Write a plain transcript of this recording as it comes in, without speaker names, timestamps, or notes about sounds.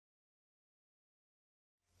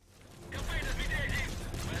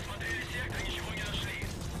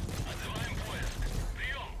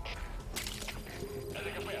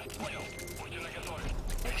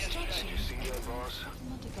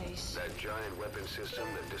weapon system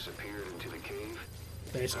that disappeared into the cave?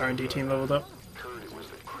 Nice R&D team leveled up. Heard it was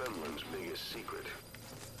the Kremlin's biggest secret.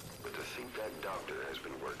 But to think that doctor has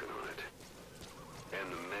been working on it.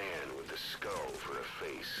 And the man with the skull for a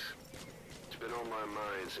face. It's been on my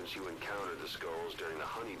mind since you encountered the skulls during the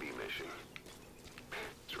honeybee mission.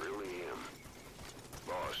 It's really him.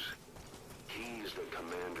 Boss, he's the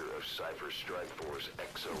commander of Cypher Strike Force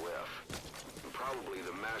XOF. And probably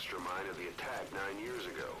the mastermind of the attack 9 years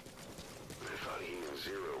ago. I thought he and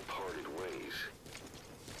Zero parted ways.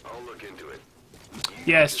 I'll look into it.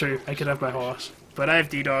 Yeah, it's true. I could have my horse. But I have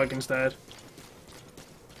D-Dog instead.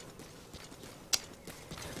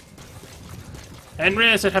 I didn't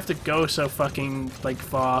realize I'd have to go so fucking, like,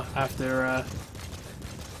 far after,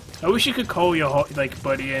 I wish you could call your, like,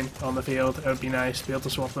 buddy in on the field. It would be nice to be able to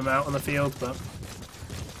swap them out on the field, but...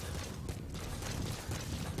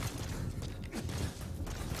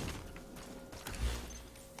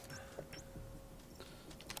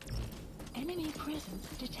 Enemy presence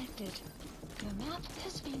detected. The map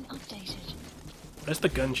has been updated. Where's the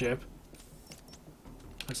gunship?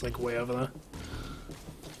 It's, like, way over there.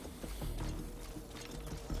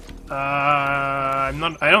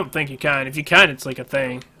 I don't think you can. If you can, it's like a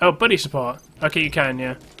thing. Oh, buddy support. Okay, you can,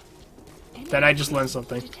 yeah. Then I just learned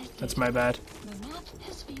something. That's my bad. The map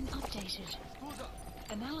has been updated.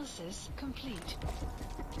 Analysis complete.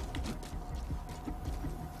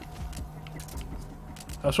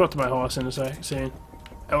 I'll swap to my horse in a second.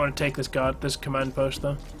 I want to take this command post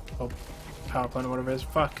though. Oh, power plant or whatever it is.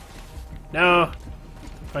 Fuck. No!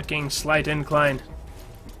 Fucking slight incline.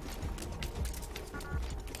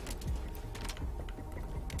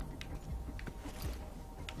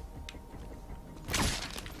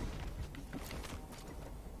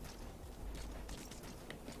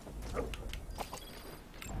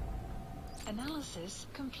 Analysis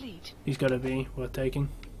complete. He's gotta be worth taking.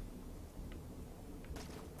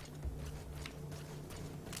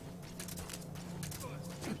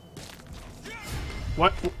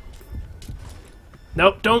 What?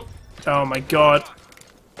 Nope, don't! Oh my god.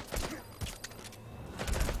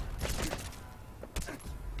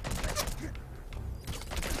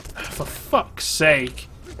 For fuck's sake.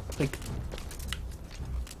 Like...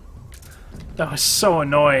 That was so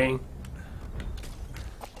annoying.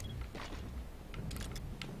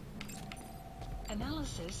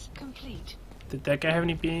 Analysis complete. Did that guy have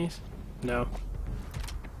any beanies? No.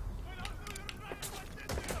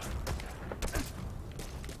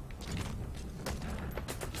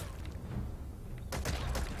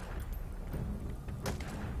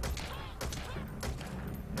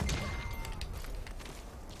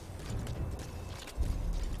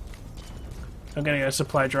 I'm gonna get a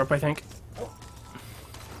supply drop, I think. The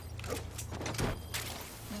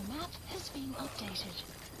map has been updated.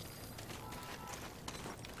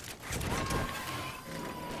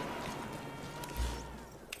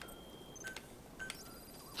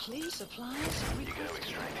 Please supplies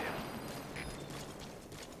requested.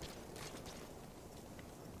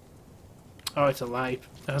 Oh, it's a light.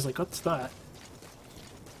 I was like, what's that?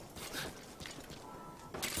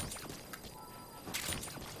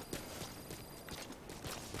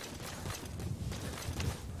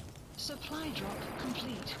 Supply drop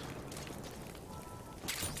complete.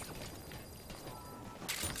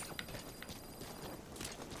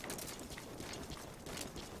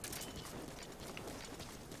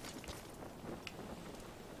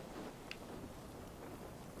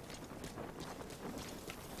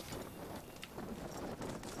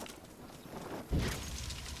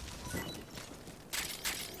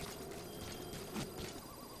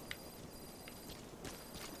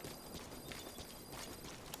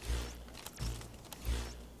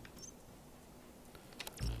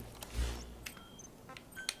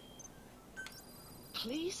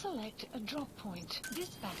 Please select a drop point.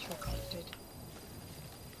 Dispatch requested.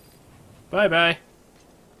 Bye bye.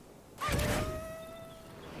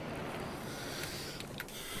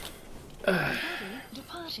 Body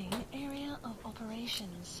departing area of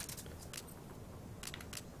operations.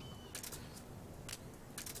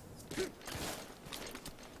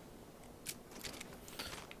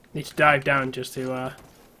 Need to dive down just to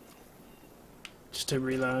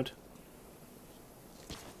reload.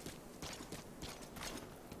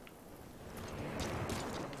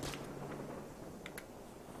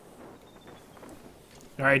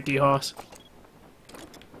 Alright, D-Horse.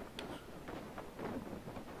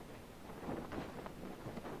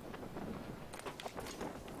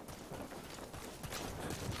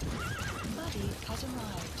 Buddy has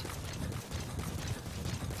arrived.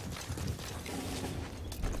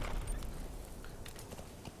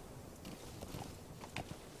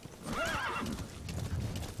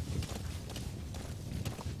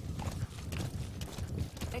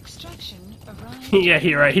 Extraction arrived. Yeah,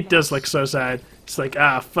 you're right. He does look so sad. It's like,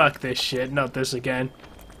 ah, fuck this shit. Not this again.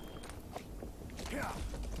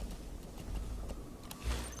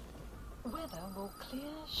 Weather will clear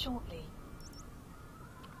shortly.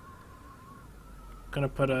 Gonna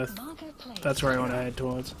put a... Marker placed. That's where I want to head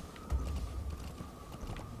towards.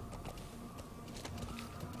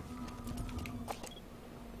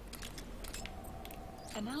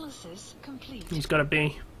 Analysis complete. He's gotta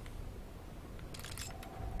be.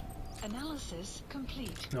 Analysis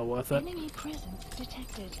complete. Not worth it. Enemy presence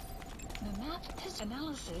detected. The map has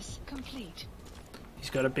analysis complete. He's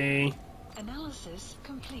gotta be. Analysis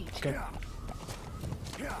complete. Okay.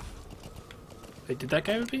 Wait, did that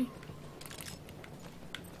guy have a B?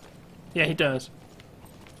 Yeah, he does.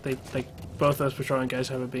 They, like, both those patrolling guys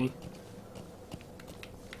have a B.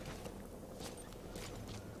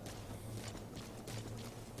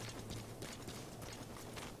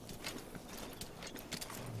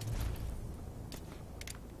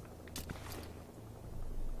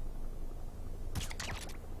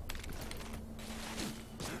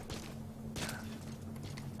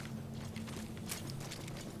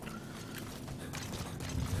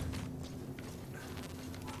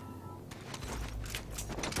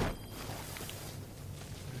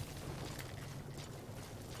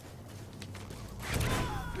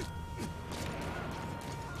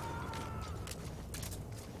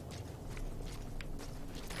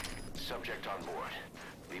 Subject on board.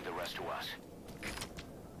 Leave the rest to us.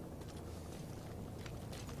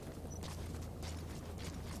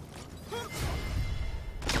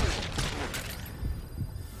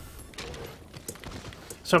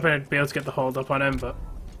 So hoping I'd be able to get the hold up on him, but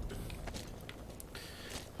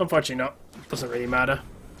unfortunately not. Doesn't really matter.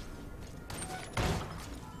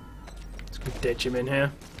 Just gonna ditch him in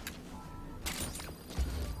here.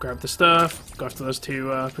 Grab the stuff. Go after those two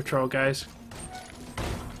patrol guys.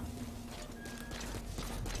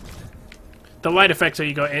 The light effects that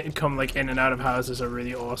you come like in and out of houses are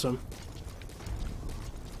really awesome.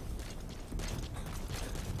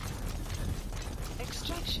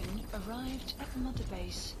 Extraction arrived at Mother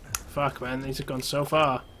Base. Fuck, man, these have gone so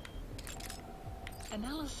far.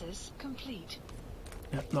 Analysis complete.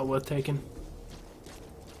 Yep, not worth taking.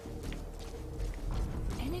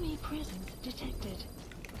 Enemy presence detected.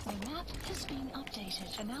 The map has been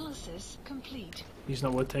updated. Analysis complete. He's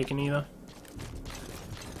not worth taking either.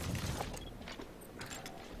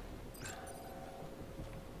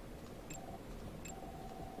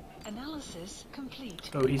 Analysis complete.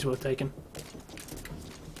 Oh, he's worth taking.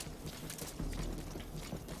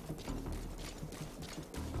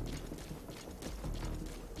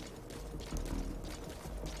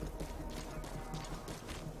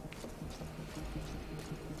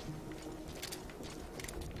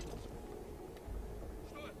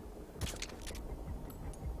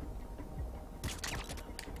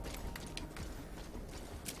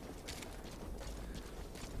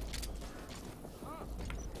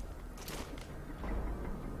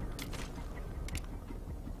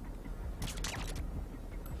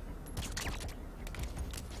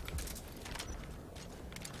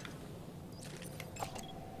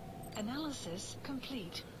 Analysis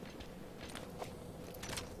complete.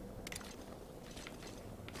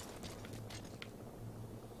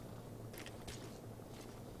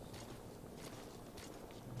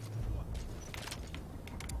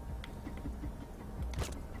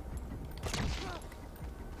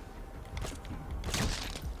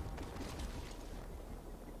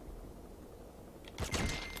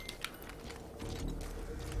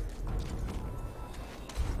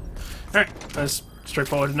 Alright, that's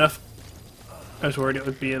straightforward enough. I was worried it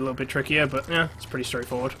would be a little bit trickier, but yeah, it's pretty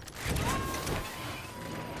straightforward.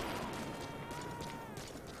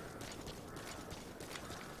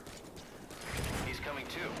 He's coming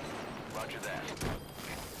too. Roger that.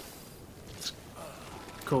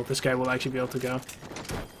 Cool, this guy will actually be able to go.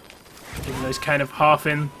 Even though he's kind of half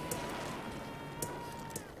in.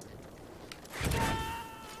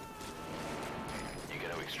 You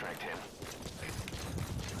gotta extract him.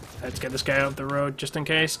 Let's get this guy out the road just in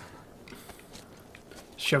case.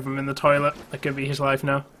 Shove him in the toilet. That could be his life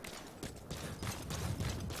now.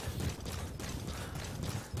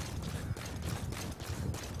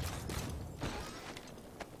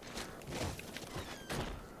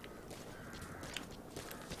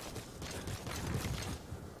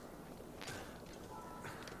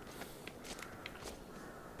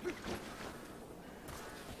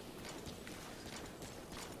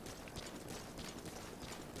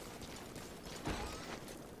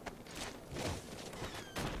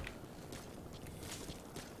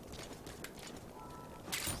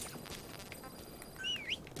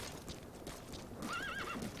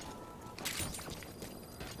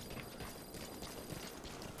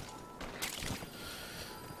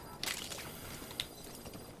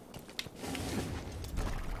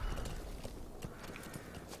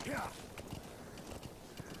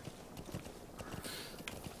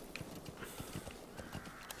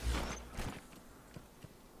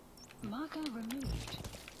 Marker removed.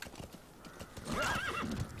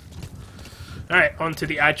 Alright, on to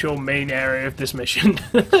the actual main area of this mission.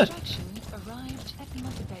 Extraction arrived at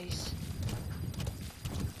Mother Base.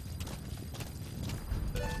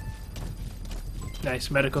 Nice,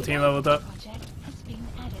 medical team leveled up. Project has been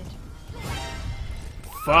added.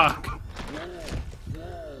 Fuck.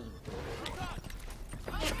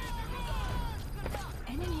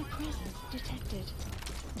 Enemy presence detected.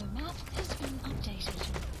 The map has been updated.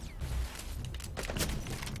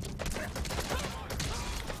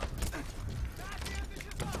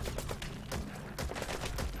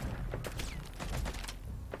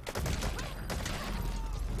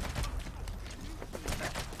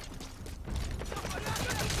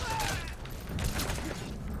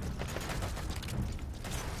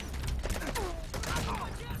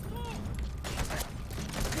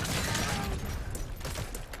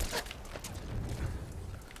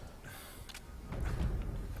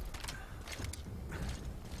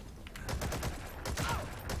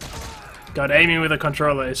 God, aiming with a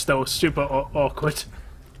controller is still super awkward.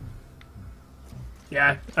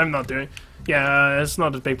 Yeah, I'm not doing... Yeah, it's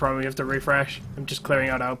not a big problem. You have to refresh. I'm just clearing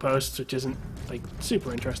out outposts, which isn't, like,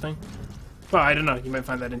 super interesting. Well, I don't know. You might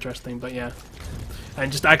find that interesting, but yeah.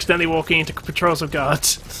 And just accidentally walking into patrols of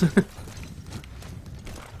guards.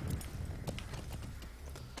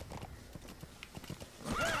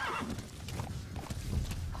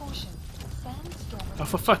 Caution. Sandstorm. Oh,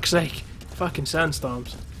 for fuck's sake. Fucking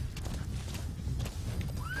sandstorms.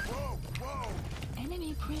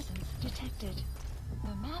 Enemy presence detected.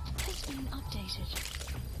 The map has been updated.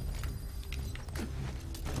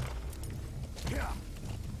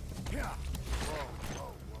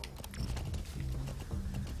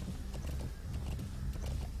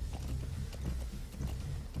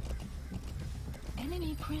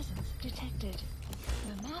 Enemy presence detected.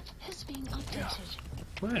 The map has been updated.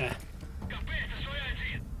 Where?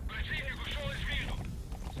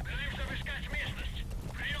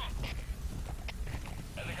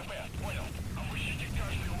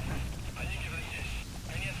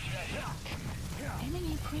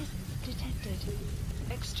 Enemy presence detected.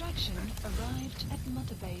 Extraction arrived at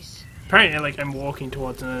Mother Base. Apparently, like, I'm walking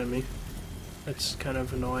towards an enemy. That's kind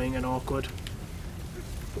of annoying and awkward.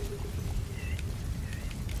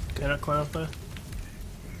 Can I climb up there?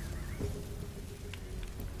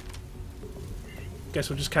 Guess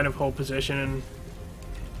we'll just kind of hold position and...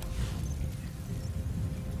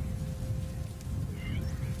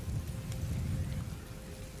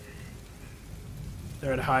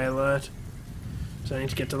 They're at high alert. So I need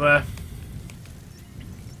to get to there.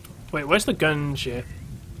 Wait, where's the gunship?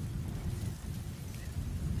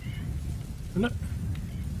 I've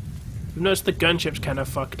noticed the gunship's kind of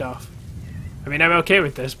fucked off. I mean, I'm okay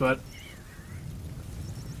with this, but...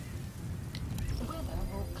 Weather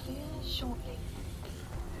will clear shortly.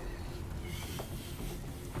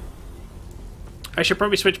 I should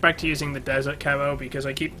probably switch back to using the desert camo because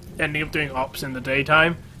I keep ending up doing ops in the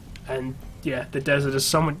daytime, and yeah, the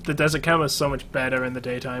desert camo is so much better in the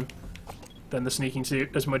daytime than the sneaking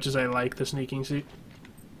suit. As much as I like the sneaking suit.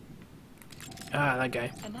 Ah, that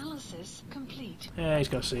guy. Analysis complete. Yeah, he's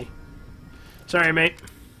got C. Sorry, mate.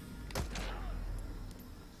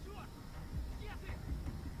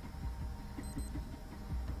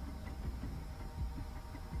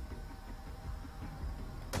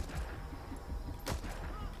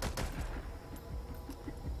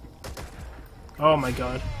 Oh my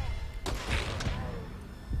god.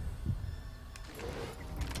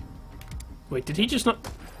 Wait, did he just not...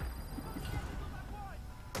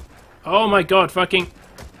 Oh my god, fucking...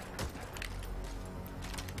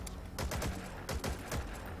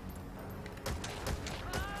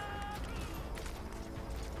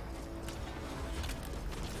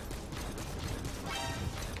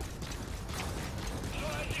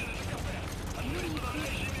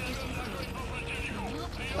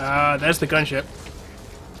 Ah, there's the gunship.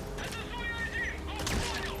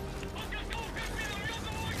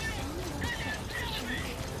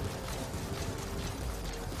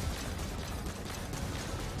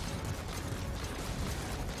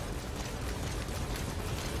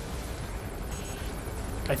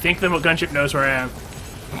 I think the gunship knows where I am.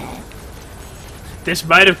 This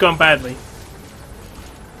might have gone badly.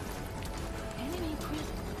 Enemy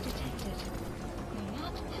presence detected. The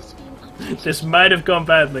map has been updated. This might have gone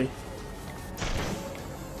badly.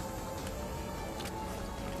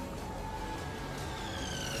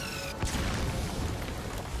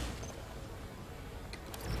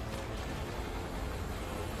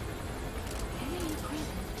 Enemy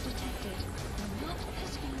presence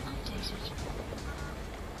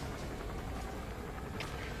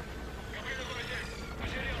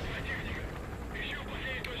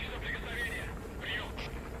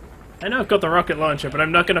I know I've got the rocket launcher, but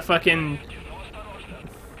I'm not gonna fucking...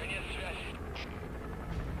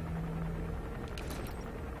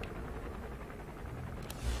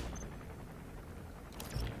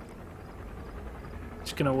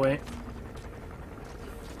 Just gonna wait.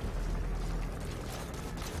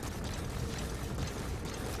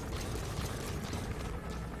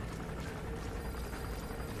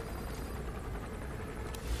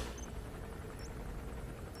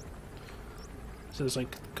 So there's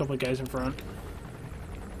like a couple of guys in front.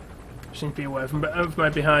 Just need to be aware of my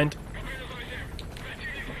behind.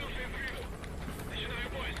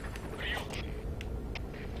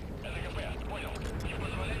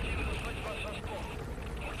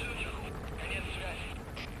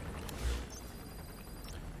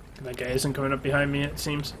 That guy isn't coming up behind me, it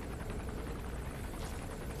seems.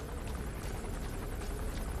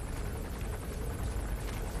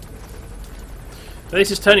 At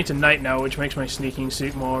least it's turning to night now, which makes my sneaking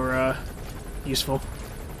suit more useful.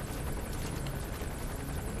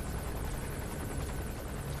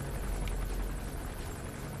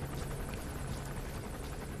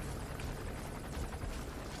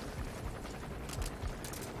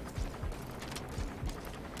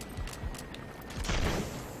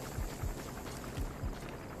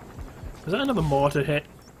 Was that another mortar hit?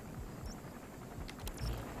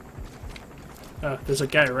 Oh, there's a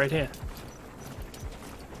guy right here.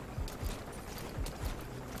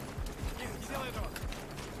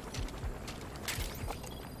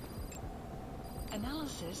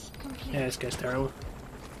 Analysis complete. Yeah, this guy's terrible.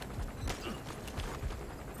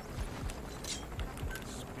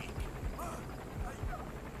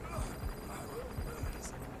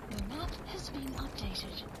 The map has been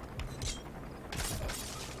updated.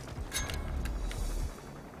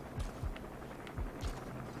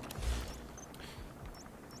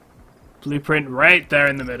 Blueprint right there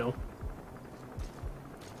in the middle.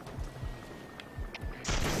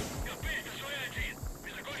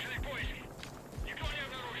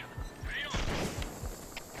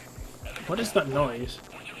 What is that noise?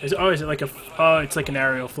 Is it like a... Oh, it's like an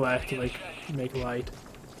aerial flare to like make light.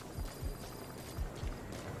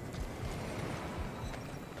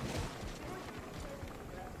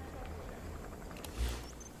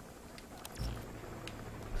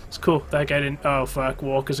 It's cool. That guy didn't... Oh, fuck.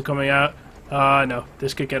 Walkers are coming out. Ah, no.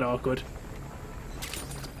 This could get awkward.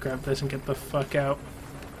 Grab this and get the fuck out.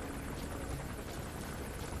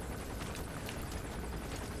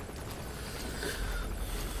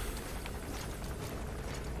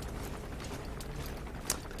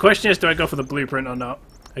 The question is, do I go for the blueprint or not?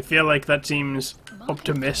 I feel like that seems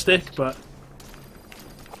optimistic, but...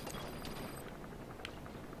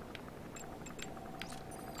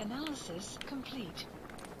 Analysis complete.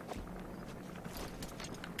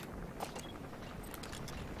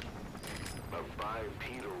 A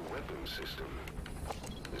bipedal weapon system.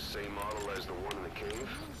 The same model as the one in the cave?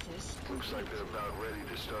 Analysis Looks like complete. they're about ready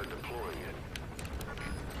to start deploying it.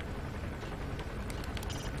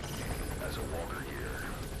 As a walker here,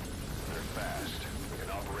 they're fast. They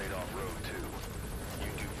can operate off-road too.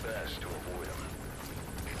 You do best to avoid them.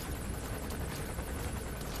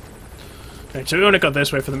 Right, so we want to go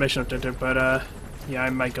this way for the mission objective, but yeah, I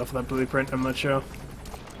might go for that blueprint, I'm not sure.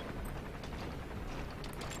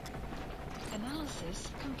 Analysis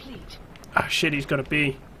complete. Ah, shit, he's got a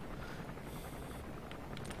B.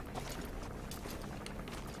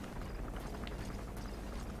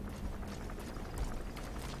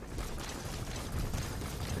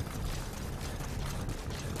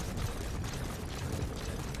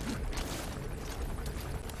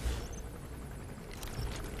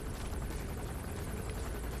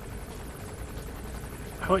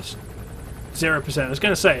 How much? 0%. I was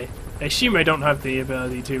going to say, I assume I don't have the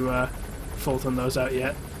ability to Fulton those out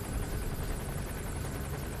yet.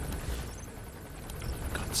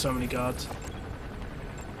 God, so many guards.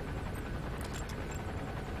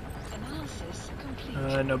 Analysis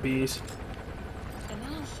complete. No Bs.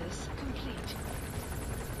 Analysis complete.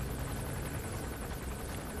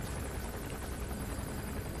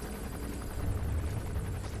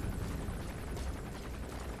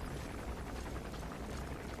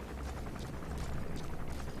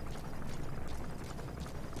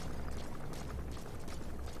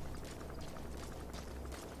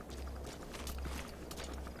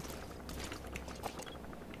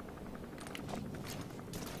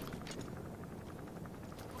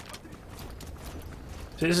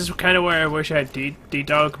 So this is kind of where I wish I had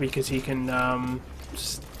D-Dog, because he can,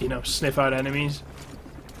 you know, sniff out enemies.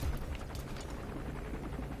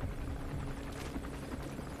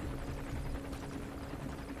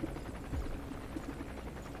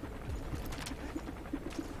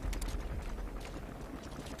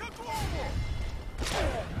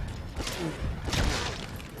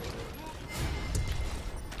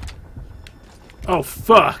 Oh,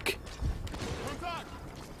 fuck!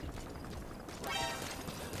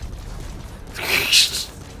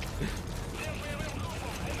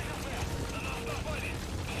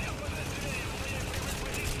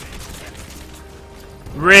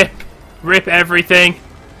 Rip! Rip everything!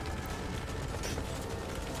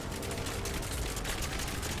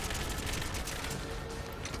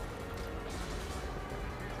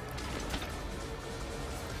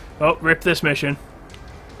 Oh, rip this mission.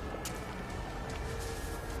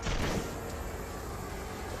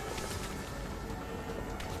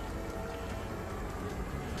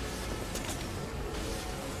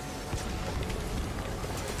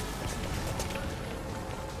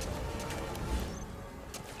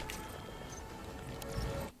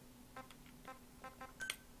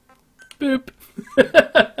 Boop.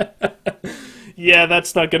 Yeah,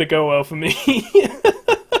 that's not gonna go well for me.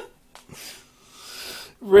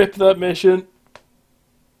 Rip that mission.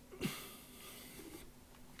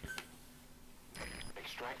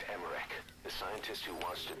 Extract Emmerich, the scientist who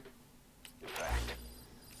wants to... In fact,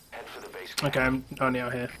 head for the base. Okay, I'm only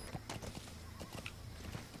out here.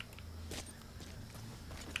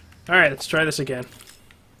 Alright, let's try this again.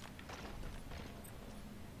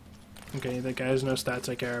 Okay, the guy has no stats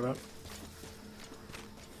I care about.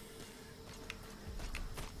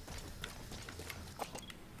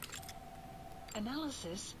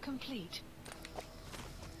 Analysis complete.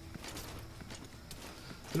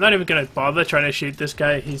 I'm not even gonna bother trying to shoot this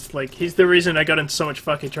guy. He's the reason I got in so much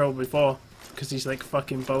fucking trouble before. Because he's like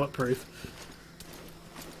fucking bulletproof.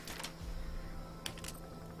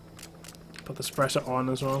 Put the suppressor on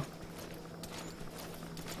as well.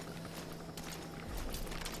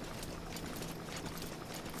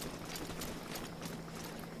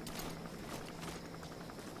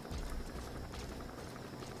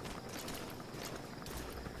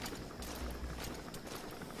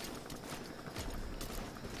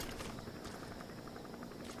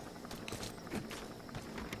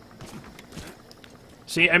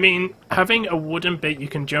 See, I mean, having a wooden bit you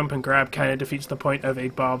can jump and grab kind of defeats the point of a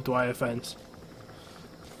barbed wire fence.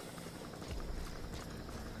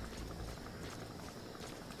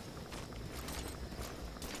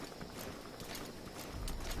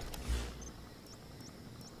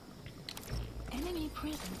 Enemy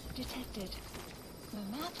presence detected.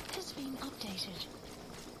 The map has been updated.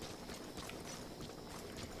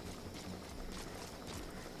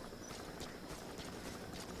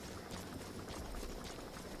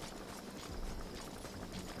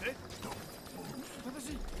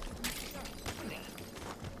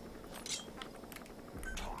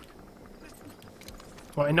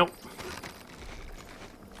 Well, I know.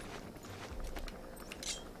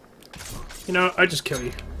 You know, I'll just kill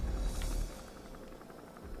you.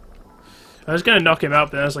 I was gonna knock him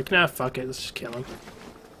out, but I was like, nah, fuck it, let's just kill him.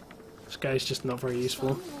 This guy's just not very useful.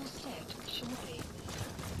 Bomb will set shortly.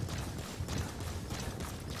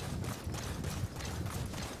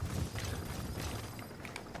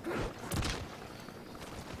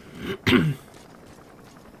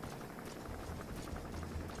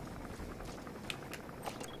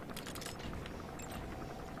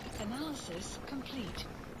 Analysis complete.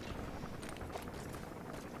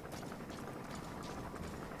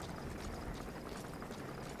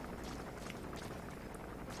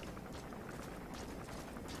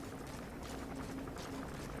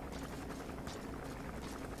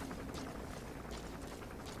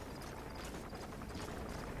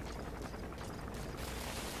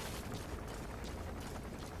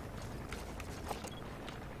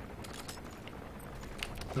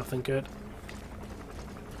 Nothing good.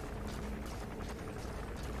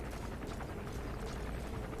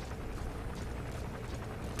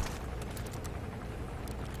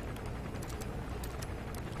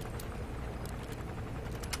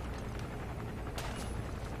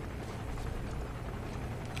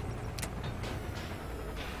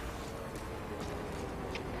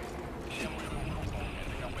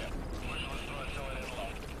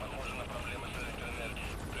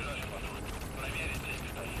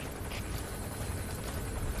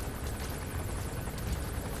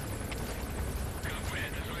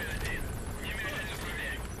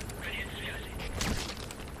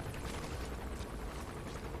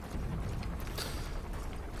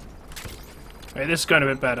 Alright, this is going a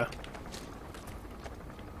bit better.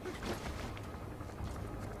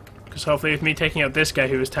 Because hopefully with me taking out this guy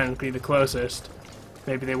who is technically the closest,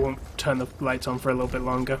 maybe they won't turn the lights on for a little bit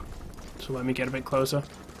longer. So let me get a bit closer.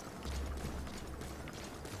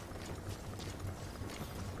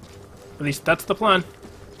 At least that's the plan.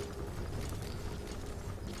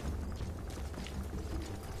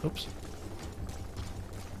 Oops.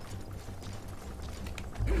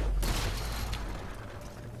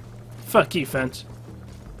 Fuck you, fence.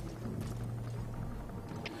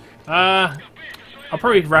 I'll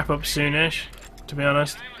probably wrap up soonish, to be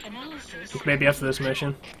honest. Analysis. Like maybe after this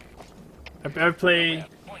mission. I've played...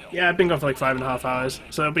 Yeah, I've been going for like 5.5 hours,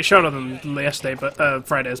 so it'll be shorter than yesterday, but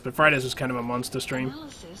Fridays was kind of a monster stream.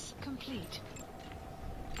 Analysis complete.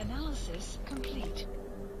 Analysis complete.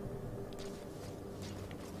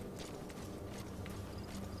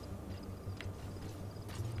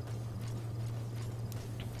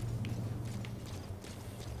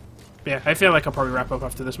 Yeah, I feel like I'll probably wrap up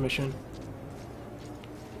after this mission.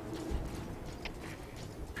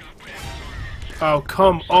 Oh,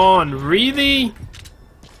 come on, really?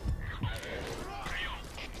 Like,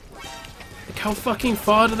 how fucking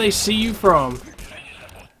far do they see you from?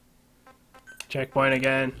 Checkpoint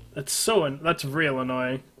again. That's real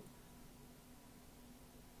annoying.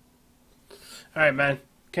 Alright, man.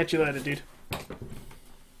 Catch you later, dude.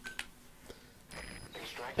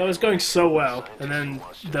 That was going so well, and then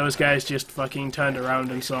those guys just fucking turned around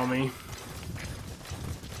and saw me.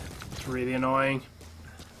 It's really annoying.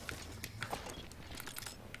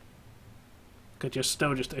 Because you're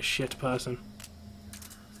still just a shit person.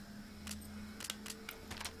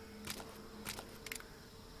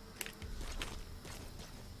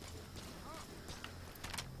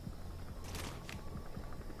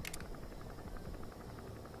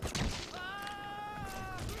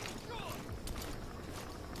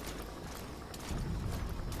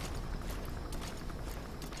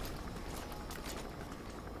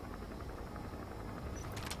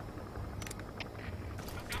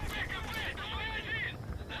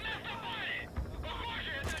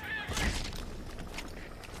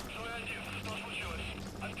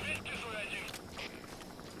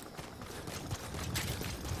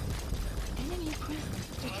 Enemy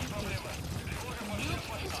presence detected. The map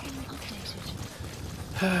has been updated.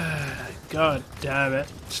 God damn it.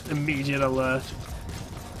 Just immediate alert.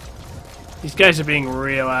 These guys are being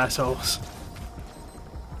real assholes.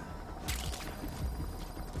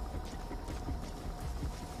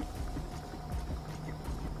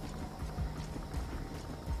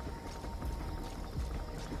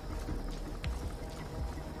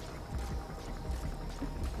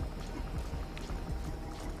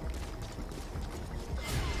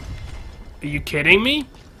 Are you kidding me?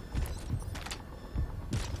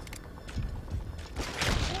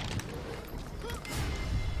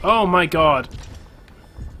 Oh my god.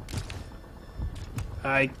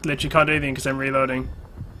 I literally can't do anything because I'm reloading.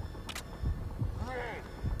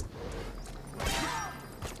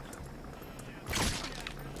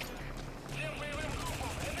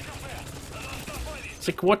 It's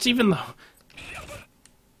like, what's even the...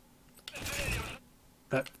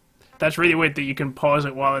 That's really weird that you can pause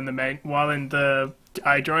it while in the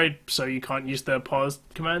iDroid, so you can't use the pause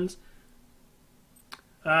commands.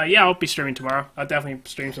 Yeah, I'll be streaming tomorrow. I'll definitely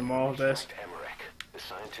stream some more of this.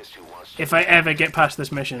 If I ever get past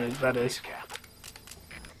this mission, that is.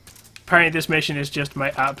 Apparently this mission is just my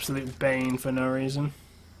absolute bane for no reason.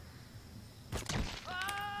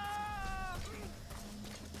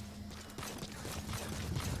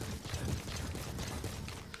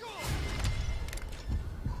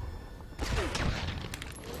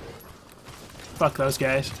 Fuck those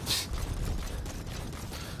guys.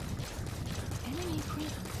 Enemy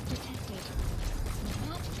presence detected. The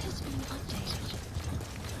map has been updated.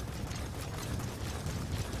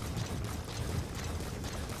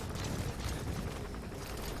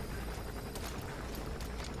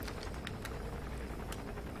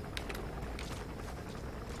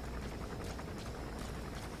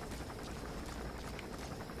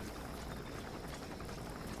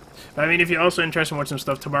 I mean, if you're also interested in watching some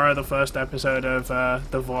stuff, tomorrow the first episode of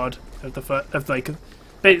the VOD of the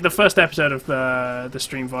first episode of the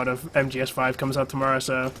stream VOD of MGS5 comes out tomorrow,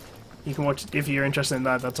 so you can watch if you're interested in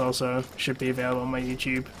that. That's also should be available on my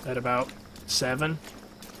YouTube at about 7.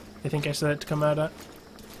 I think I said it to come out at.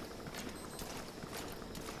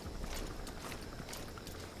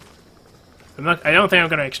 I don't think I'm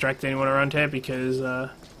going to extract anyone around here because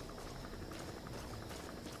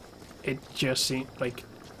it just seems like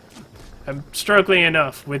I'm struggling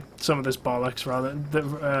enough with some of this bollocks rather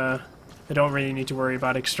that I don't really need to worry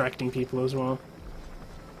about extracting people as well.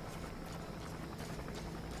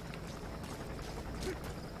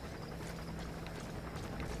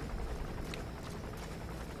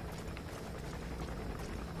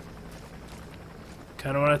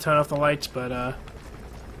 Kind of want to turn off the lights, but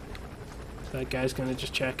that guy's gonna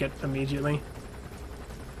just check it immediately.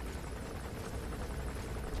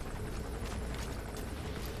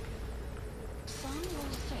 Sun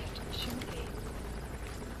will set shortly.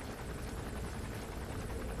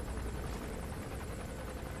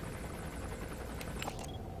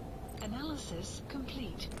 Analysis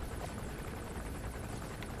complete.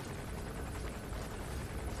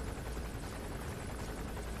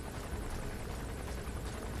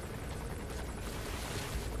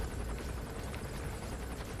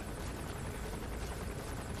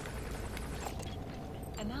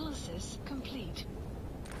 Analysis complete.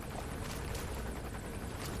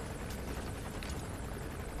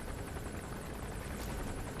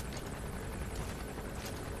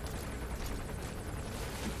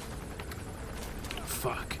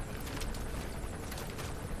 Fuck.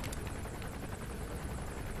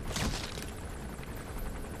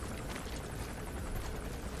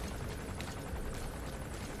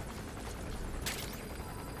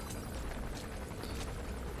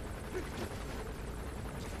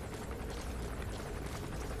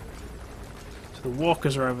 So the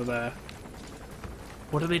walkers are over there.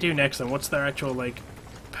 What do they do next then? What's their actual, like,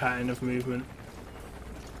 pattern of movement?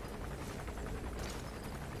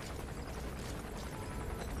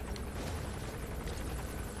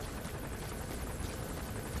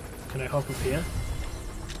 Can I hop up here?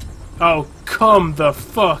 Oh, come the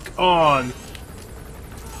fuck on!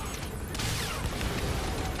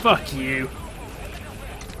 Fuck you.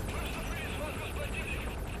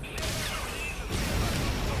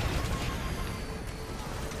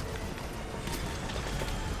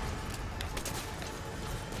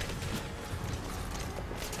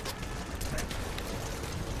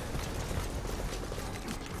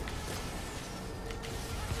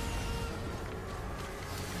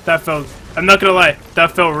 That felt... I'm not gonna lie,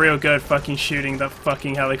 that felt real good fucking shooting that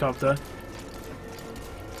fucking helicopter.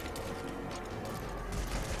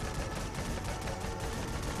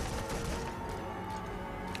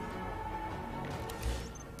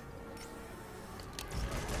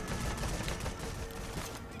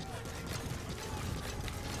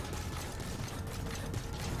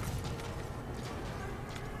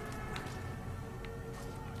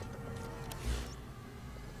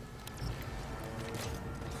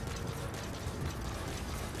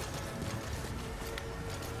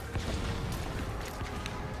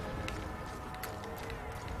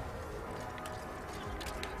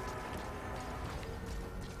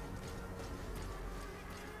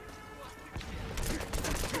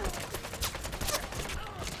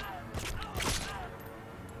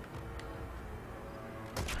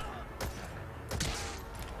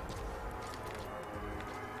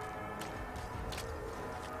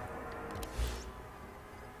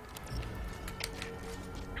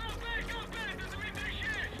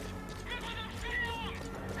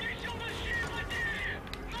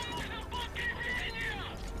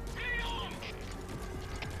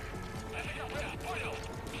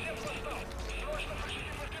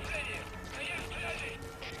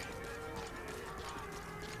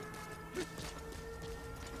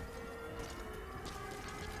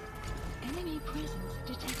 Enemy presence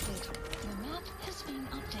detected. The map has been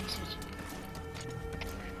updated.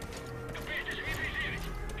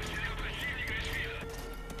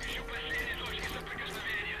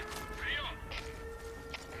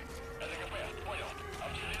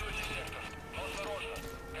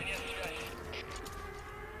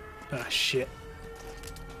 Ah, shit.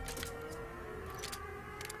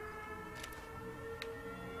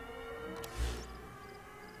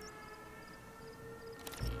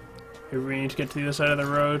 We really need to get to the other side of the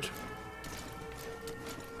road.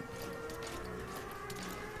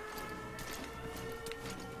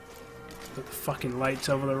 Put the fucking lights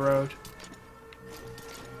over the road.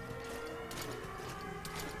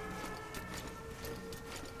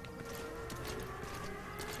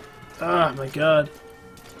 Oh my god.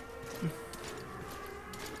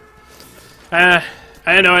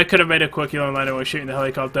 I know I could have made a quick heal online while shooting the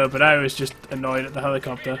helicopter, but I was just annoyed at the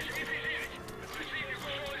helicopter.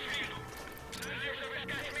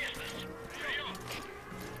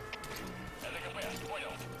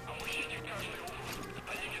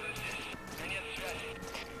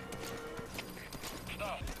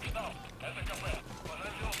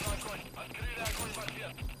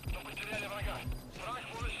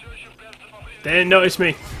 They didn't notice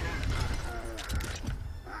me.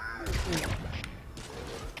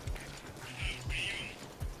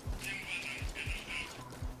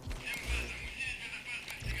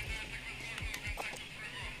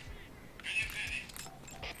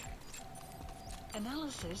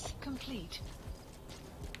 Analysis complete.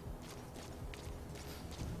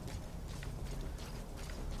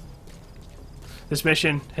 This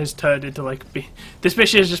mission has turned into like this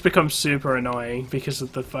mission has just become super annoying because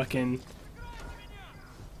of the fucking.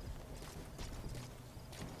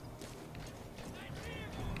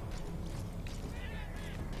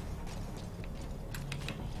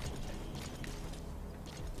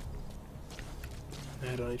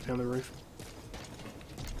 I don't need to be on the roof.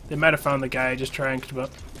 They might have found the guy I just tranked, but...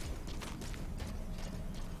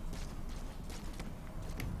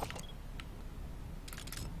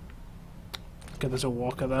 Okay, there's a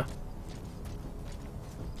walker there.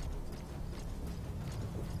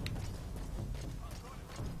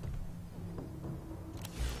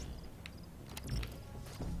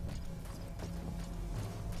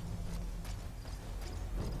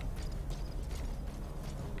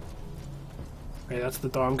 Okay, that's the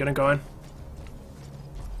door I'm gonna go in.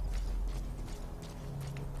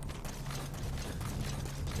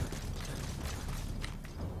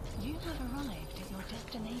 You have arrived at your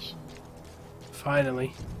destination.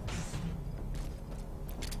 Finally.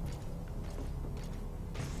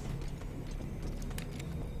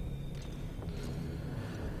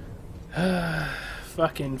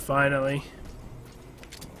 Fucking finally.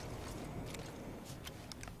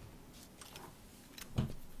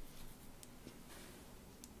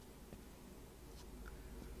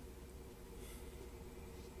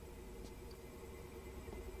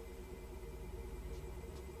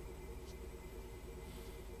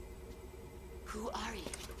 Who are you?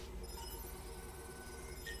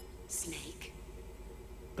 Snake?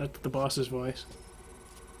 That's the boss's voice.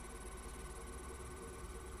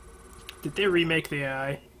 Did they remake the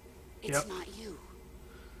AI? It's Yep. not you.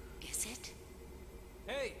 Is it?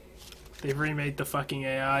 Hey, They've remade the fucking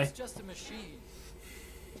AI. it's just a machine.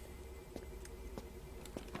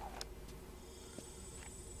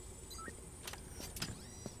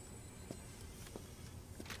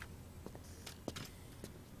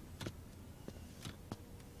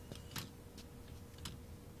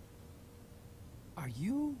 Are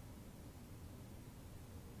you?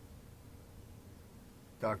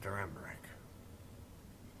 Dr. Emmerich.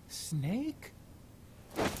 Snake?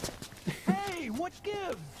 Hey, what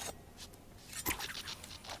gives?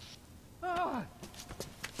 Ah,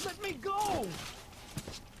 let me go!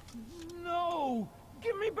 No!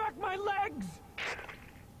 Give me back my legs!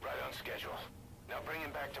 Right on schedule. Now bring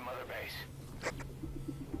him back to Mother Base.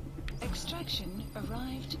 Extraction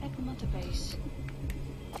arrived at Mother Base.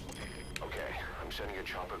 Okay, I'm sending a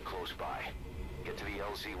chopper close by. Get to the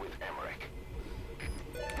LZ with Emmerich.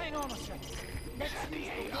 Hang on a second. Is that the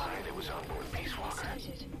AI that was on board Peace Walker?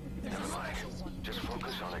 Sighted. Never mind. Just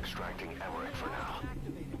focus on extracting Emmerich for now.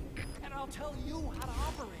 Activated. And I'll tell you how to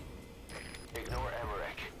operate. Ignore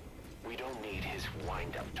Emmerich. We don't need his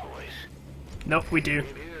wind-up toys. Nope, we do.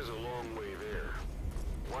 It is a long way there.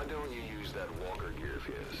 Why don't you use that walker gear of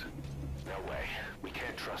his? No way. We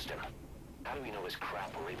can't trust him. How do we know his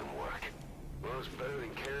crap will even work? Well, it's better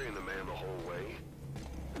than carrying the man the whole way.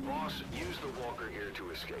 Boss, use the walker gear to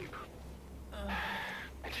escape.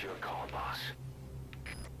 It's your call, boss.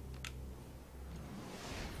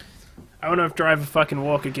 I wanna drive a fucking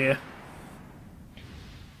walker gear.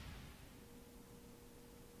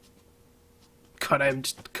 God, I'm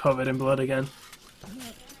just covered in blood again.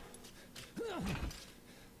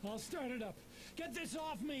 I'll start it up. Get this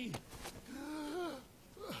off me!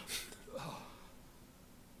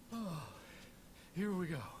 Here we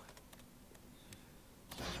go.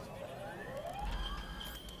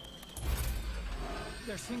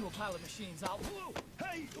 They're single pilot machines.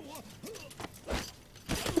 Hey!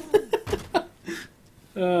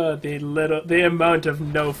 Oh, the amount of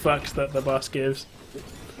no fucks that the boss gives.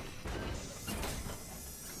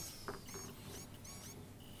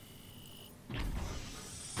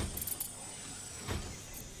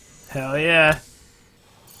 Hell yeah.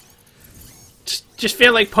 Just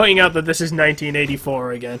feel like pointing out that this is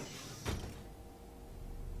 1984 again.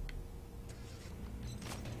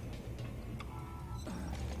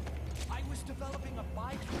 I was developing a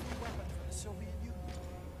bi-chemical weapon for the Soviet Union.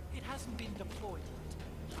 It hasn't been deployed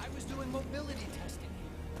yet. I was doing mobility testing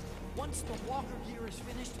here. Once the walker gear is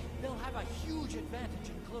finished, they'll have a huge advantage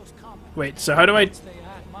in close combat. Wait, so how do I... Once they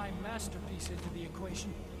add my masterpiece into the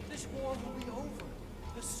equation, this war will be over.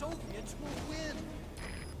 The Soviets will win.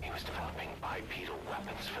 He was developing bipedal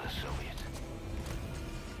weapons for the Soviets.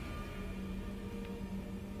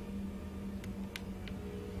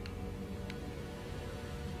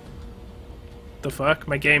 The fuck?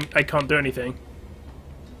 My game... I can't do anything.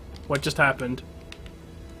 What just happened?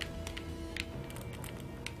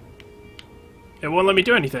 It won't let me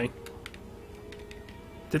do anything.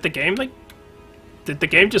 Did the game, like... Did the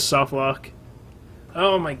game just soft lock?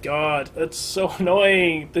 Oh my god, that's so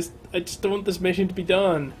annoying. I just don't want this mission to be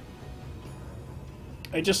done.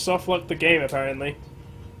 I just soft locked the game, apparently.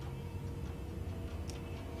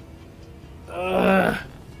 Ugh.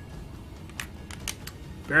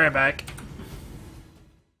 Be right back.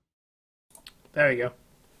 There we go.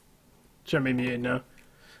 Shouldn't be muted now.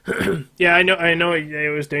 Yeah, I know it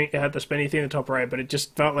was doing. It had the spinny thing in the top right, but it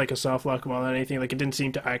just felt like a soft lock more than anything. Like it didn't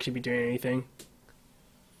seem to actually be doing anything.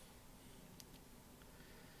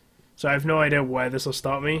 So I have no idea where this will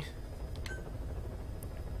stop me.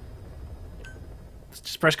 Let's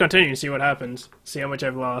just press continue and see what happens. See how much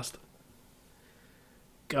I've lost.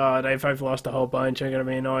 God, if I've lost a whole bunch, I'm gonna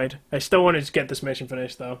be annoyed. I still want to get this mission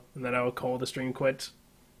finished though, and then I will call the stream quits.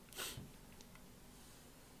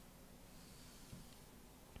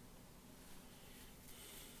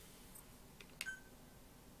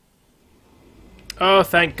 Oh,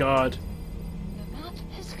 thank God. The map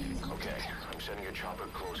has been updated. Okay, I'm sending a chopper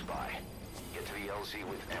close by. Get to the LZ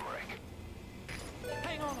with Emmerich.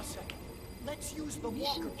 Hang on a second. Let's use the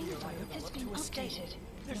walker Mission gear info I has developed been to escape. updated.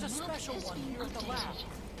 There's The a map special has one been here at the lab. updated.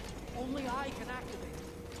 Only I can activate it.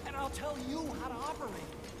 And I'll tell you how to operate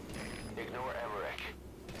it. Ignore Emmerich.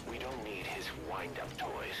 We don't need his wind-up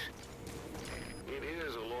toys. It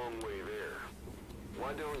is a long way there.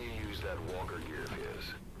 Why don't you use that walker gear of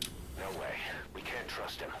his? No way. We can't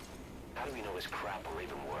trust him. How do we know his crap will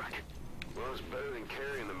even work? Well, it's better than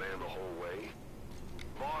carrying the man the whole way.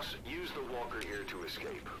 Boss, use the walker gear to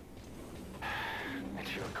escape.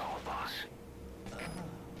 It's your call, boss.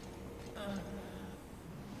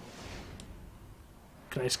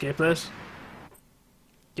 Can I escape this?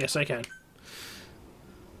 Yes, I can.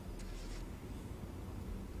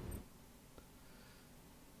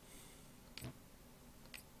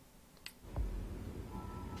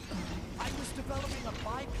 I was developing a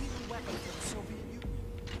bipedal weapon for the Soviet Union.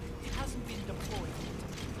 It hasn't been deployed yet.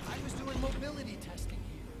 I was doing mobility testing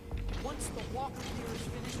here. Once the walker gear is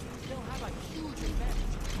finished, they'll have a huge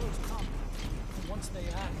advantage in close combat. And once they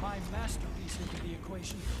add my masterpiece into the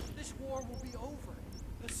equation, this war will be over.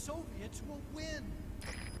 The Soviets will win.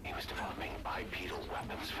 He was developing bipedal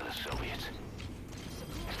weapons for the Soviets.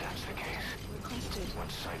 If that's the case, Requested.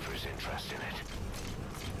 what's Cypher's interest in it?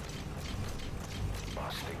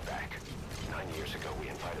 Boss, think back. 9 years ago, we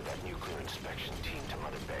invited that nuclear inspection team to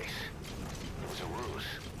Mother Base. It was a ruse.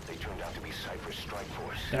 They turned out to be Cypher's strike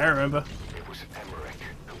force. I remember. It was Emmerich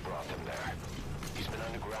who brought them there. He's been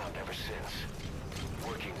underground ever since,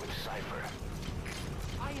 working with Cypher.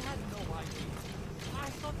 I had no idea. I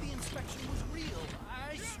thought the inspection was real.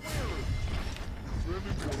 I swear.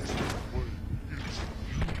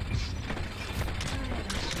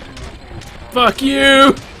 Fuck you!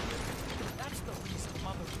 That's the reason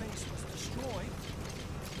Mother Base was destroyed.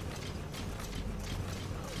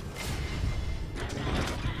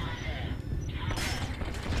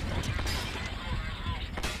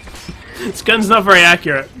 This gun's not very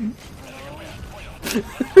accurate.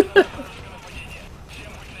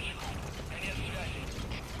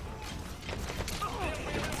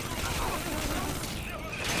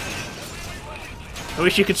 I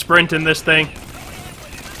wish you could sprint in this thing.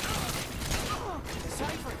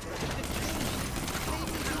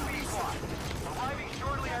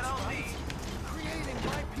 Creating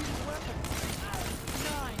bipedal weapons.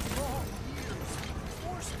 9 long years.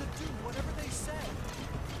 Forced to do whatever they said.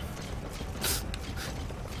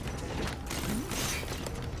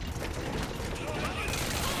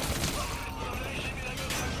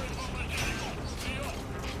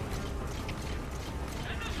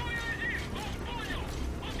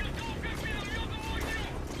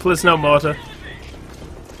 Please no mortar.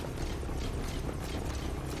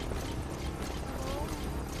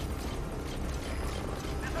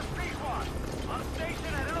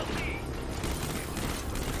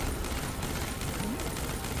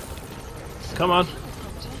 Come on.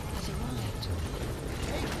 Helicopter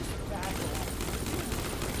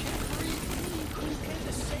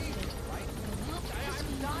has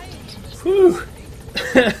arrived. Whew.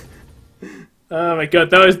 Oh my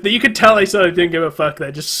god, that was. You could tell I sort of didn't give a fuck there,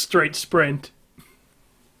 just straight sprint.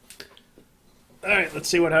 Alright, let's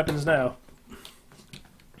see what happens now.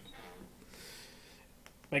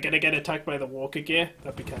 Am I gonna get attacked by the walker gear?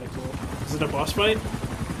 That'd be kinda cool. Is it a boss fight?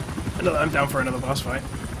 I'm down for another boss fight.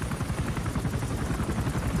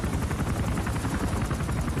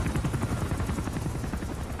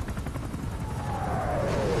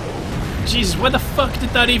 Jesus, where the fuck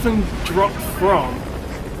did that even drop from?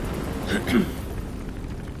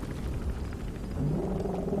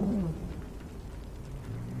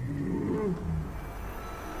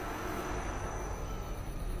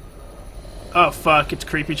 Oh fuck, it's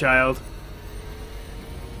Creepy Child.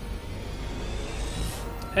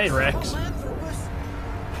 Hey Rex. Philanthropist?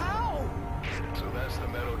 How? So that's the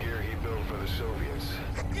metal gear he built for the Soviets.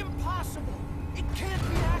 Impossible. It can't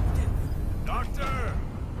be active. Doctor,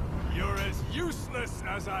 you're as useless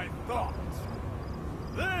as I thought.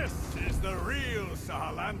 This is the real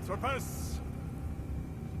Sahelanthropus.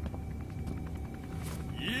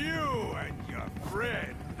 You and your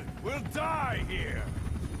friend will die here.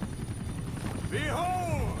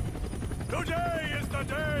 Behold! Today is the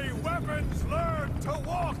day weapons learn to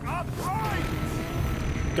walk upright!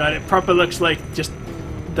 God, it proper looks like just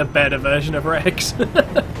the better version of Rex.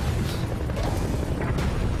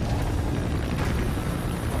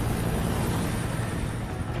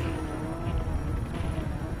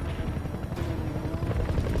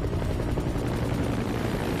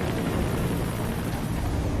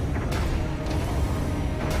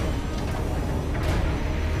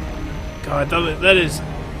 God, that is...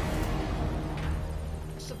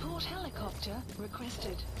 Support helicopter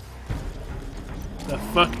requested. The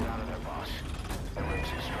fuck? Out of there, boss. Eric's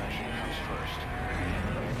extraction comes first.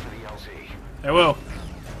 Head for the LZ. I will.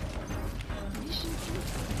 Mission info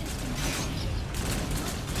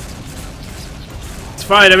has It's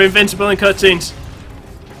fine, I'm invincible in cutscenes.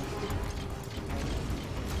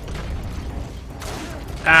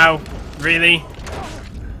 Ow. Really?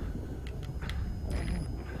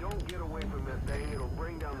 Don't get away from that thing. It'll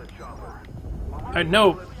bring down the chopper. I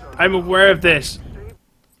know. I'm aware of this. Stay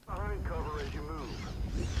behind cover as you move.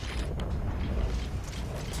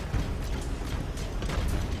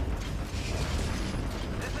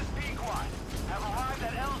 This is Pequot. Have arrived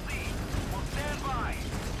at LZ. Will stand by.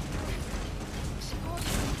 support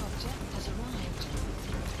helicopter has arrived.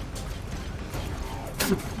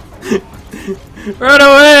 Run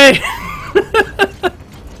away!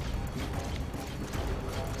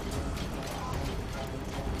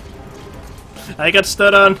 I got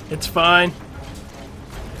stood on. It's fine.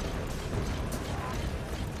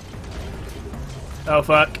 Oh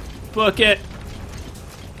fuck. Book it.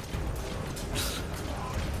 It's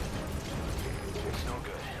no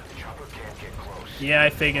good. The chopper can't get close. Yeah, I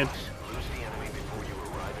figured. Lose the enemy before you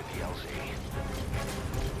arrive at the LZ.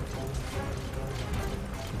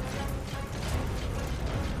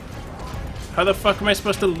 How the fuck am I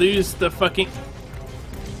supposed to lose the fucking...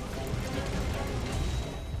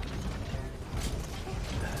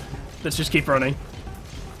 Let's just keep running.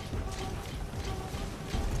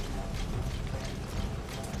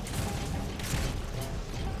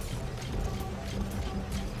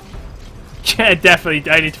 Yeah,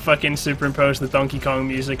 definitely. I need to fucking superimpose the Donkey Kong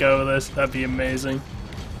music over this. That'd be amazing.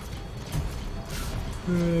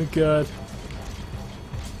 Oh god.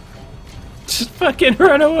 Just fucking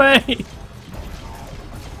run away!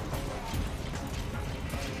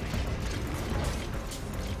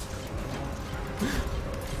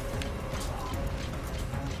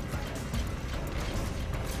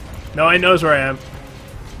 No, he knows where I am.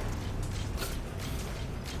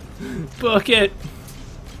 Book it!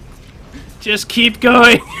 Just keep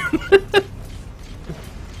going!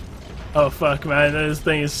 Oh fuck, man, this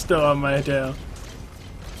thing is still on my tail.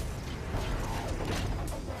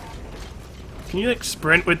 Can you, like,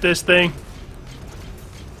 sprint with this thing?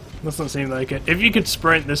 Doesn't seem like it. If you could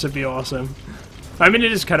sprint, this would be awesome. I mean,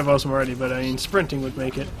 it is kind of awesome already, but I mean, sprinting would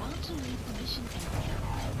make it. About to leave the mission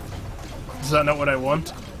area. Is that not what I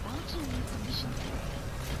want? About to leave the mission area.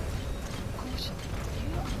 Caution.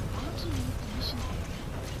 You are about to leave the mission area.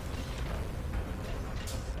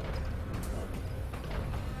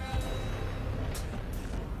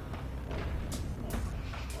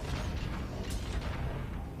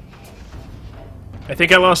 I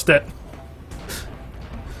think I lost it.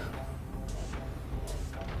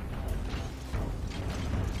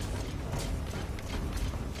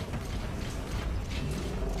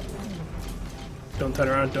 Don't turn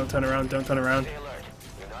around, don't turn around, don't turn around. Stay alert.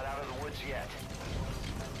 You're not out of the woods yet.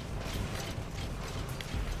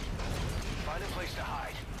 Find a place to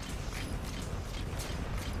hide.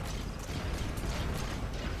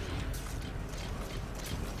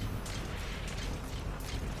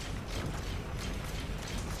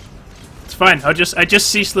 It's fine, I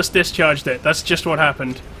just ceaseless discharged it. That's just what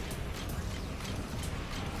happened.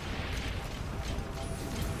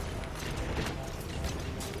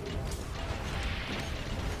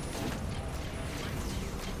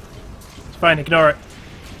 It's fine, ignore it.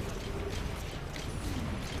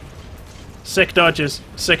 Sick dodges,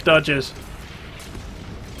 sick dodges.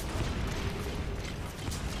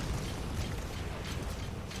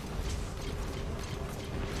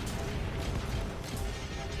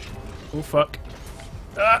 Oh fuck.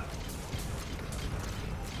 Ah!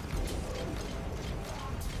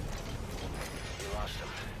 You lost him.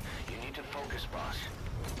 You need to focus, boss.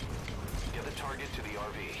 Get the target to the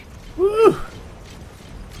RV. Woo!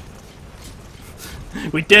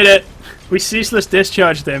 We did it! We ceaseless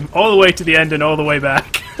discharged him all the way to the end and all the way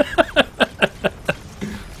back. Alright,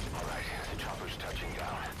 the chopper's touching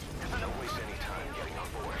down. Don't waste any time getting on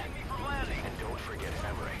board. And don't forget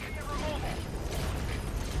Emmerich.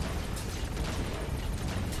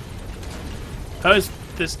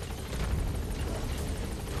 this...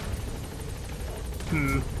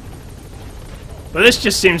 But this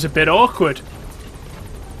just seems a bit awkward.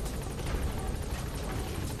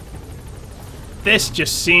 This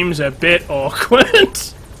just seems a bit awkward.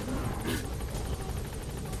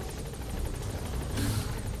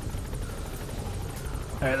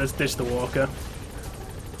 Alright, let's ditch the walker.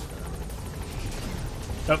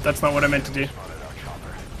 Oh, that's not what I meant to do.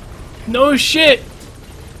 No shit!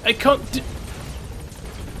 I can't do...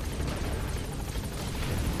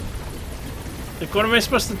 Like, what am I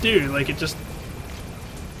supposed to do? Like, it just...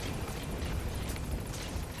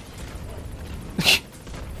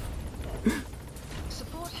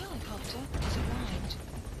 Support helicopter has arrived.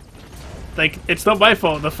 Like, it's not my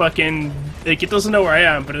fault, the fucking... Like, it doesn't know where I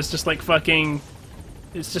am, but it's just like fucking...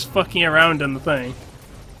 It's just fucking around in the thing.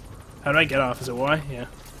 How do I get off? Is it Y? Yeah.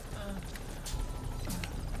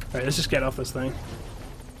 Alright, let's just get off this thing.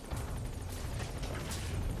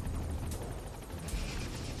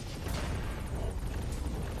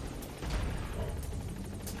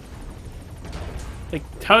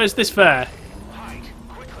 Like, how is this fair? Hide,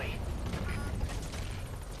 quickly.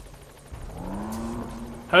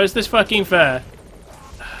 How is this fucking fair?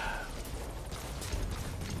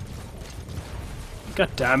 God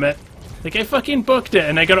damn it. Like, I fucking booked it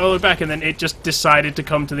and I got it all the way back and then it just decided to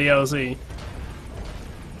come to the LZ.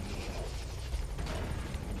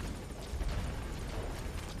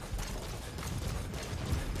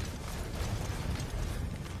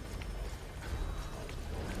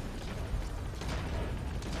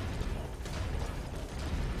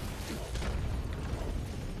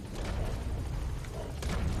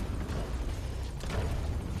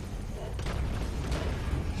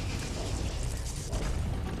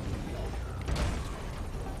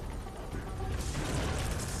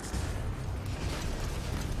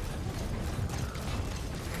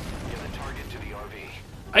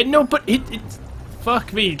 I know, but it's...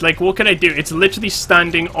 Fuck me. Like, what can I do? It's literally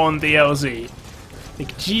standing on the LZ.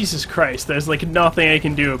 Like, Jesus Christ, there's, like, nothing I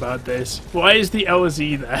can do about this. Why is the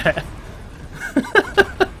LZ there?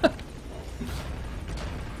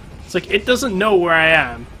 It's like, it doesn't know where I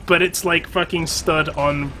am, but it's, like, fucking stood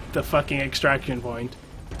on the fucking extraction point.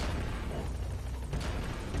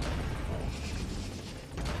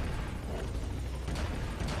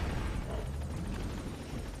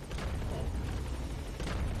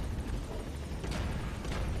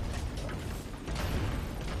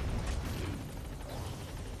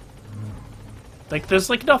 Like, there's,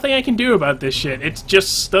 like, nothing I can do about this shit. It's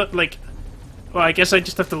just stuck, like... Well, I guess I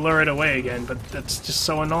just have to lure it away again, but that's just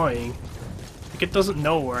so annoying. Like, it doesn't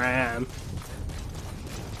know where I am.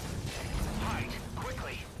 Hide,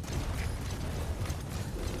 quickly.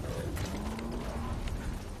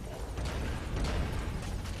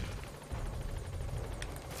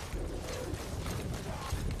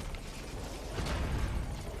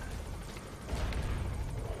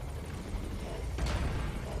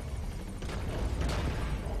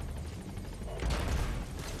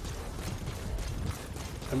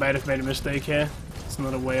 I might have made a mistake here. It's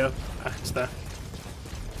not a way up. Ah, it's there.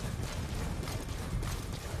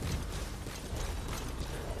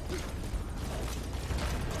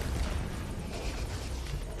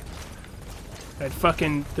 Right,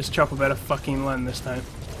 fucking... This chopper better fucking land this time.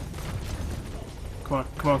 Come on,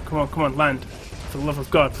 come on, come on, come on, land. For the love of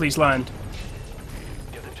God, please land.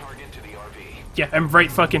 Get the target to the RV. Yeah, I'm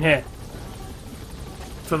right fucking here.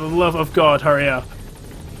 For the love of God, hurry up.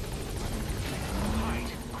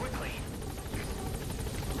 Hide, quickly.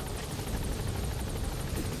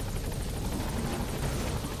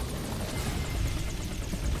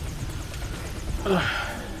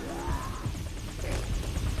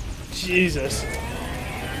 Jesus.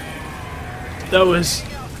 That was...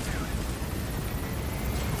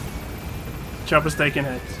 Chopper's taking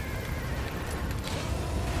hits.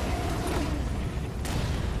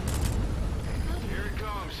 Here it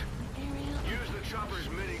comes. Use the chopper's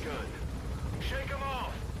minigun. Shake him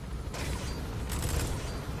off.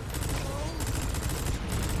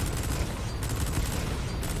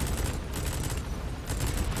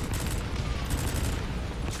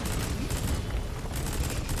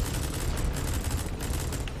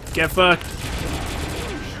 Get fucked.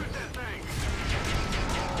 Shoot that thing.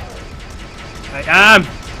 I am!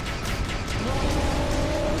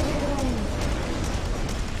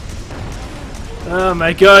 Oh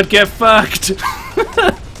my God, get fucked!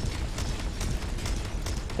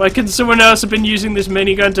 Why couldn't someone else have been using this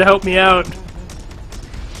minigun to help me out?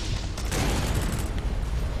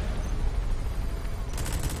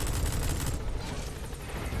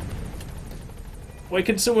 Why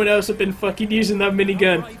could someone else have been fucking using that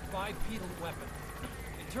minigun? Right bipedal weapon.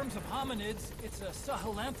 In terms of hominids, it's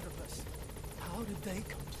Sahelanthropus. How did they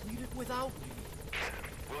complete it without me?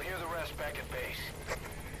 We'll hear the rest back at base.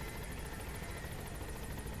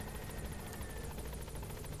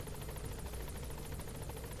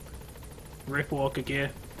 Rip Walker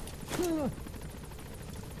gear.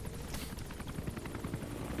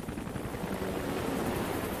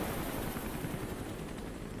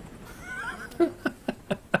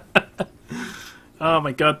 Oh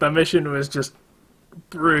my god, that mission was just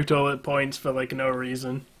brutal at points for like no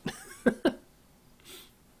reason.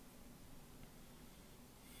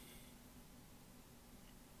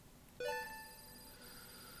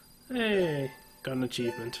 Hey, got an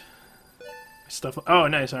achievement. Stuff. Oh,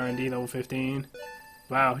 nice, R&D level 15.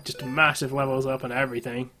 Wow, just massive levels up on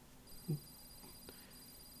everything.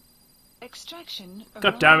 Extraction.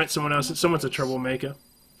 God damn it, someone's a troublemaker.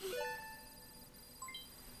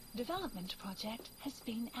 Development project has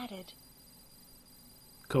been added.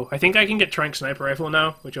 Cool. I think I can get Trank Sniper Rifle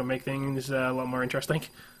now, which will make things a lot more interesting.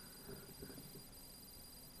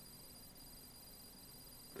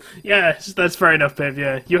 Yeah, that's fair enough, Piv,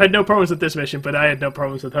 yeah. You had no problems with this mission, but I had no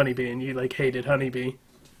problems with Honeybee, and you, like, hated Honeybee.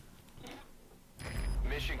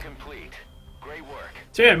 Mission complete. Great work.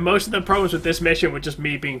 So yeah, most of the problems with this mission were just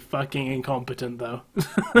me being fucking incompetent, though.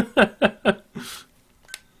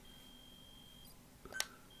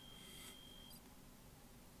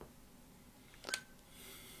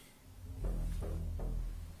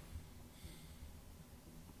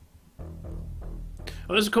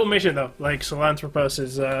 Well, this is a cool mission though. Like Sahelanthropus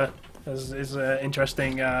is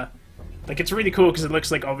interesting. Like it's really cool because it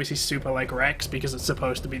looks like obviously super like Rex because it's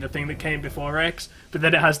supposed to be the thing that came before Rex. But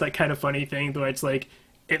then it has that kind of funny thing where it's like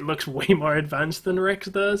it looks way more advanced than Rex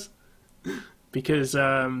does because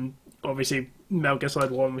obviously Metal Gear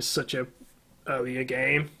Solid 1 was such a earlier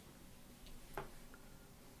game.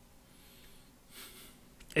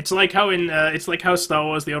 It's like how Star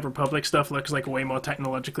Wars: The Old Republic stuff looks like way more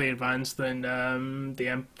technologically advanced than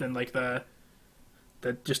the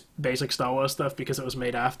just basic Star Wars stuff because it was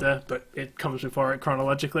made after, but it comes before it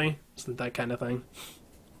chronologically. It's that kind of thing.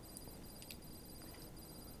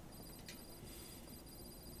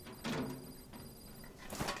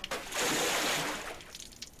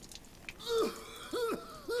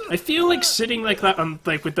 I feel like sitting like that on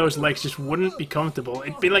with those legs just wouldn't be comfortable.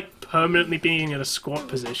 It'd be like permanently being in a squat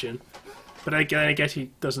position. But I guess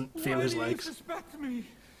he doesn't feel his legs. Why do you suspect me?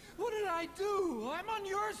 What did I do? I'm on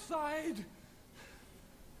your side.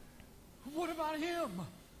 What about him?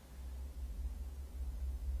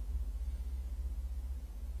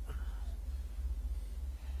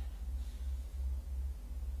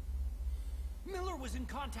 Miller was in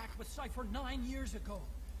contact with Cypher 9 years ago.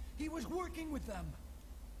 He was working with them.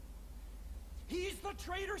 He's the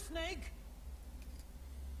traitor, Snake!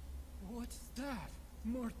 What's that?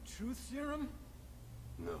 More truth serum?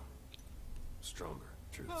 No. Stronger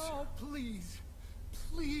truth Oh, serum. please.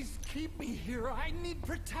 Please keep me here. I need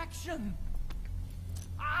protection.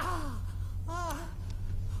 Ah! Ah!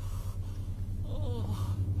 Oh.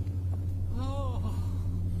 Oh.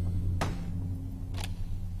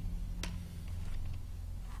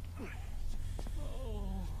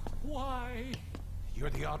 Oh. Why?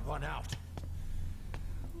 You're the odd one out.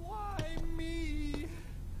 Why me?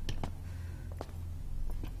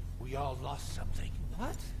 We all lost something.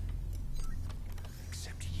 What?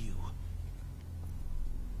 Except you.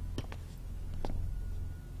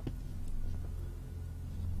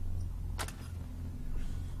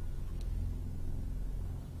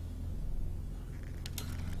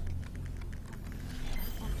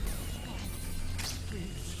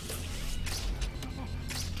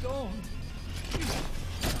 Don't.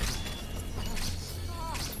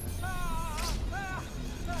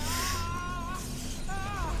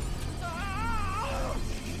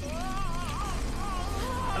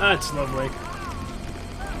 That's lovely.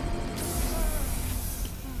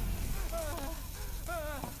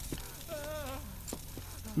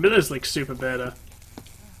 Miller's like super better.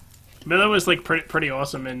 Miller was like pretty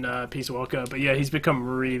awesome in Peace Walker, but yeah, he's become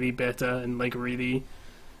really bitter and like really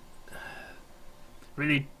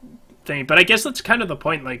thing. But I guess that's kind of the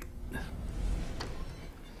point. Like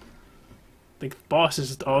the boss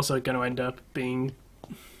is also going to end up being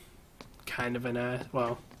kind of an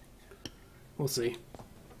well, we'll see.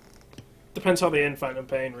 Depends how they end Phantom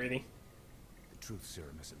Pain, really. The truth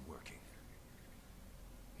serum isn't working.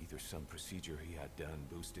 Either some procedure he had done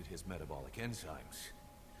boosted his metabolic enzymes,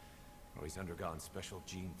 or he's undergone special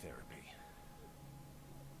gene therapy.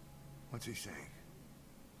 What's he saying?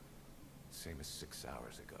 Same as 6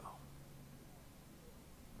 hours ago.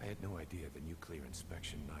 I had no idea the nuclear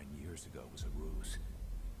inspection 9 years ago was a ruse.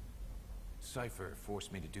 Cypher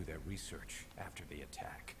forced me to do that research after the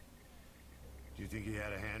attack. Do you think he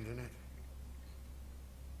had a hand in it?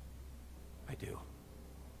 I do.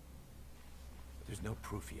 But there's no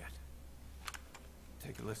proof yet.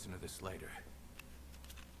 Take a listen to this later.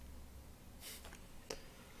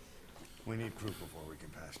 We need proof before we can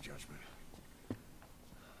pass judgment.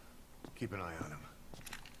 Keep an eye on him.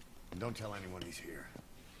 And don't tell anyone he's here.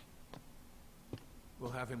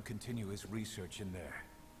 We'll have him continue his research in there.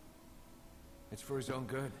 It's for his own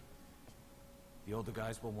good. The older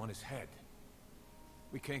guys will want his head.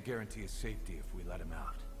 We can't guarantee his safety if we let him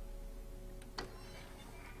out.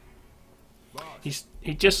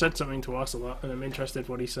 He just said something to us a lot, and I'm interested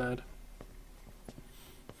what he said.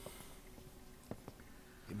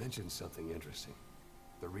 He mentioned something interesting.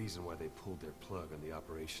 The reason why they pulled their plug on the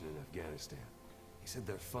operation in Afghanistan. He said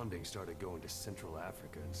their funding started going to Central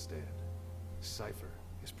Africa instead. Cypher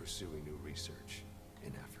is pursuing new research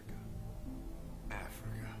in Africa.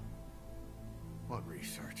 Africa. What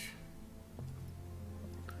research?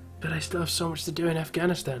 But I still have so much to do in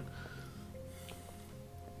Afghanistan.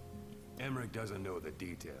 Emmerich doesn't know the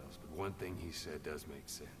details, but one thing he said does make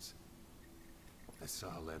sense. That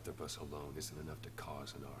Sahelanthropus alone isn't enough to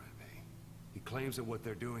cause an RMA. He claims that what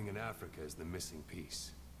they're doing in Africa is the missing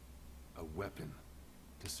piece. A weapon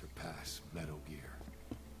to surpass Metal Gear.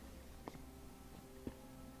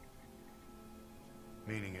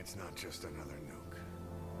 Meaning it's not just another nuke.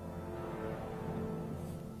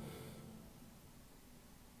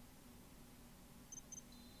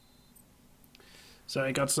 So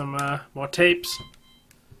I got some more tapes,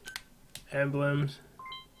 emblems.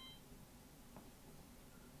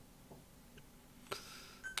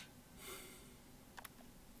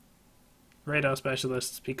 Radar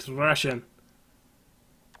specialist speaks Russian.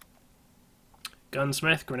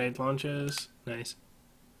 Gunsmith, grenade launchers, nice.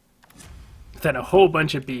 Then a whole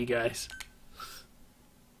bunch of B guys.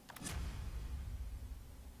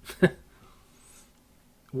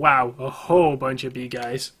 Wow, a whole bunch of B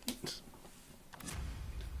guys.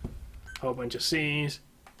 Whole bunch of C's,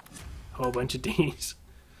 whole bunch of D's.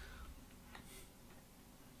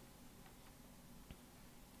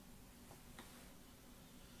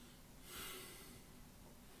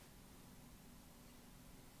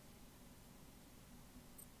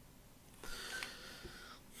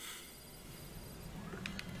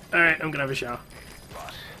 Alright, I'm gonna have a shower.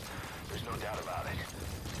 Boss, there's no doubt about it.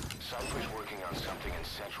 Cypher's working on something in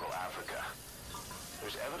Central Africa.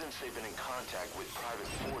 There's evidence they've been in contact with private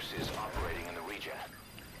forces operating in the region.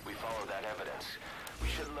 We follow that evidence. We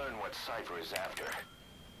should learn what Cypher is after.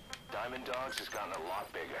 Diamond Dogs has gotten a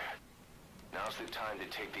lot bigger. Now's the time to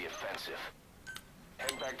take the offensive.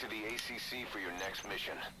 Head back to the ACC for your next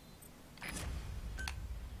mission.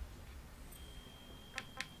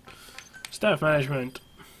 Staff management.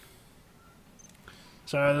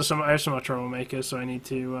 So I have some more troublemakers, so I need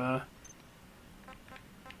to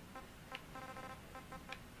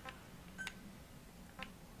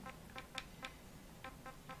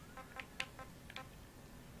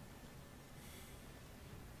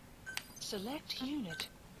Select unit.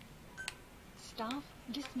 Staff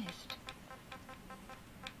dismissed.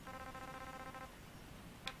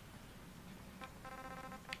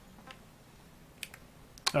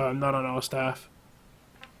 Oh, I'm not on our staff.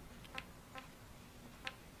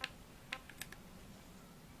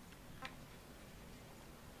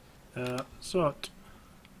 Sort.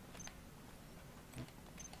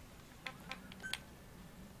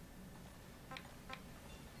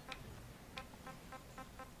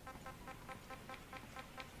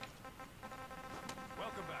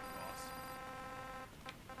 Welcome back, boss.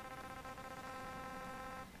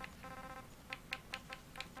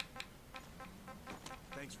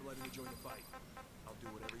 Thanks for letting me join the fight. I'll do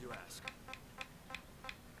whatever you ask.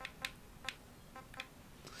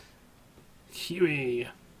 Huey.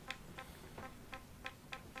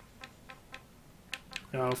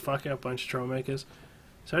 Oh, fuck, a bunch of troublemakers.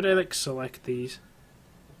 So how do I, like, select these?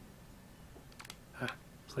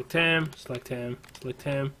 Select him, select him, select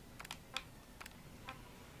him.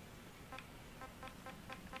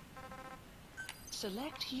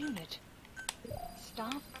 Select unit.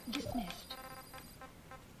 Staff dismissed.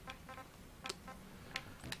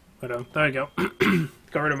 Hold on, there we go.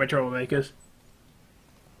 Got rid of my troublemakers.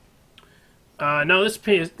 No, this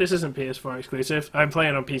isn't PS4 exclusive. I'm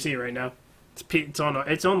playing on PC right now.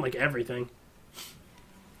 It's on like everything.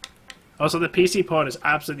 Also, the PC port is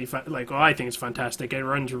absolutely I think it's fantastic. It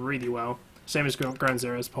runs really well. Same as Ground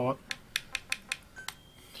Zero's port.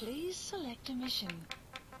 Please select a mission.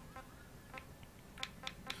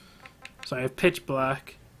 So I have Pitch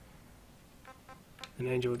Black. An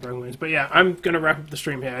angel with broken wings. But yeah, I'm gonna wrap up the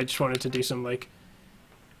stream here. I just wanted to do some like,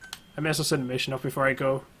 I may as well send a mission off before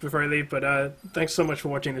I leave. But thanks so much for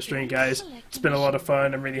watching the stream, guys. It's been a lot of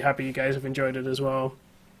fun. I'm really happy you guys have enjoyed it as well.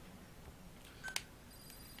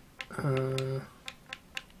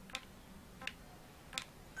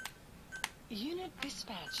 Unit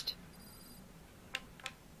dispatched.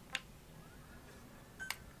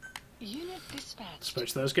 Unit dispatched.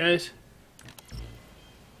 Dispatch those guys.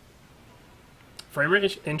 Frame rate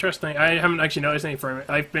is interesting. I haven't actually noticed any frame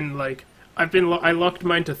rate. I locked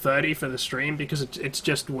mine to 30 for the stream because it's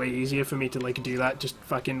just way easier for me to like do that. Just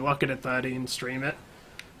fucking lock it at 30 and stream it,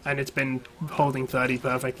 and it's been holding 30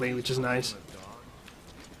 perfectly, which is nice.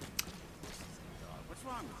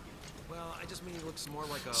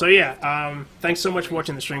 So yeah, thanks so much for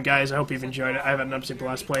watching the stream, guys. I hope you've enjoyed it. I've had an absolute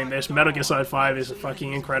blast playing this. Metal Gear Solid 5 is a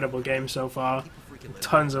fucking incredible game so far.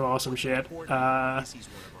 Tons of awesome shit.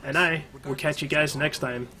 And I will catch you guys next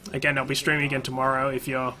time. Again, I'll be streaming again tomorrow if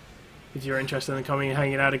you're interested in coming and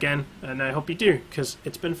hanging out again. And I hope you do, because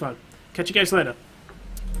it's been fun. Catch you guys later.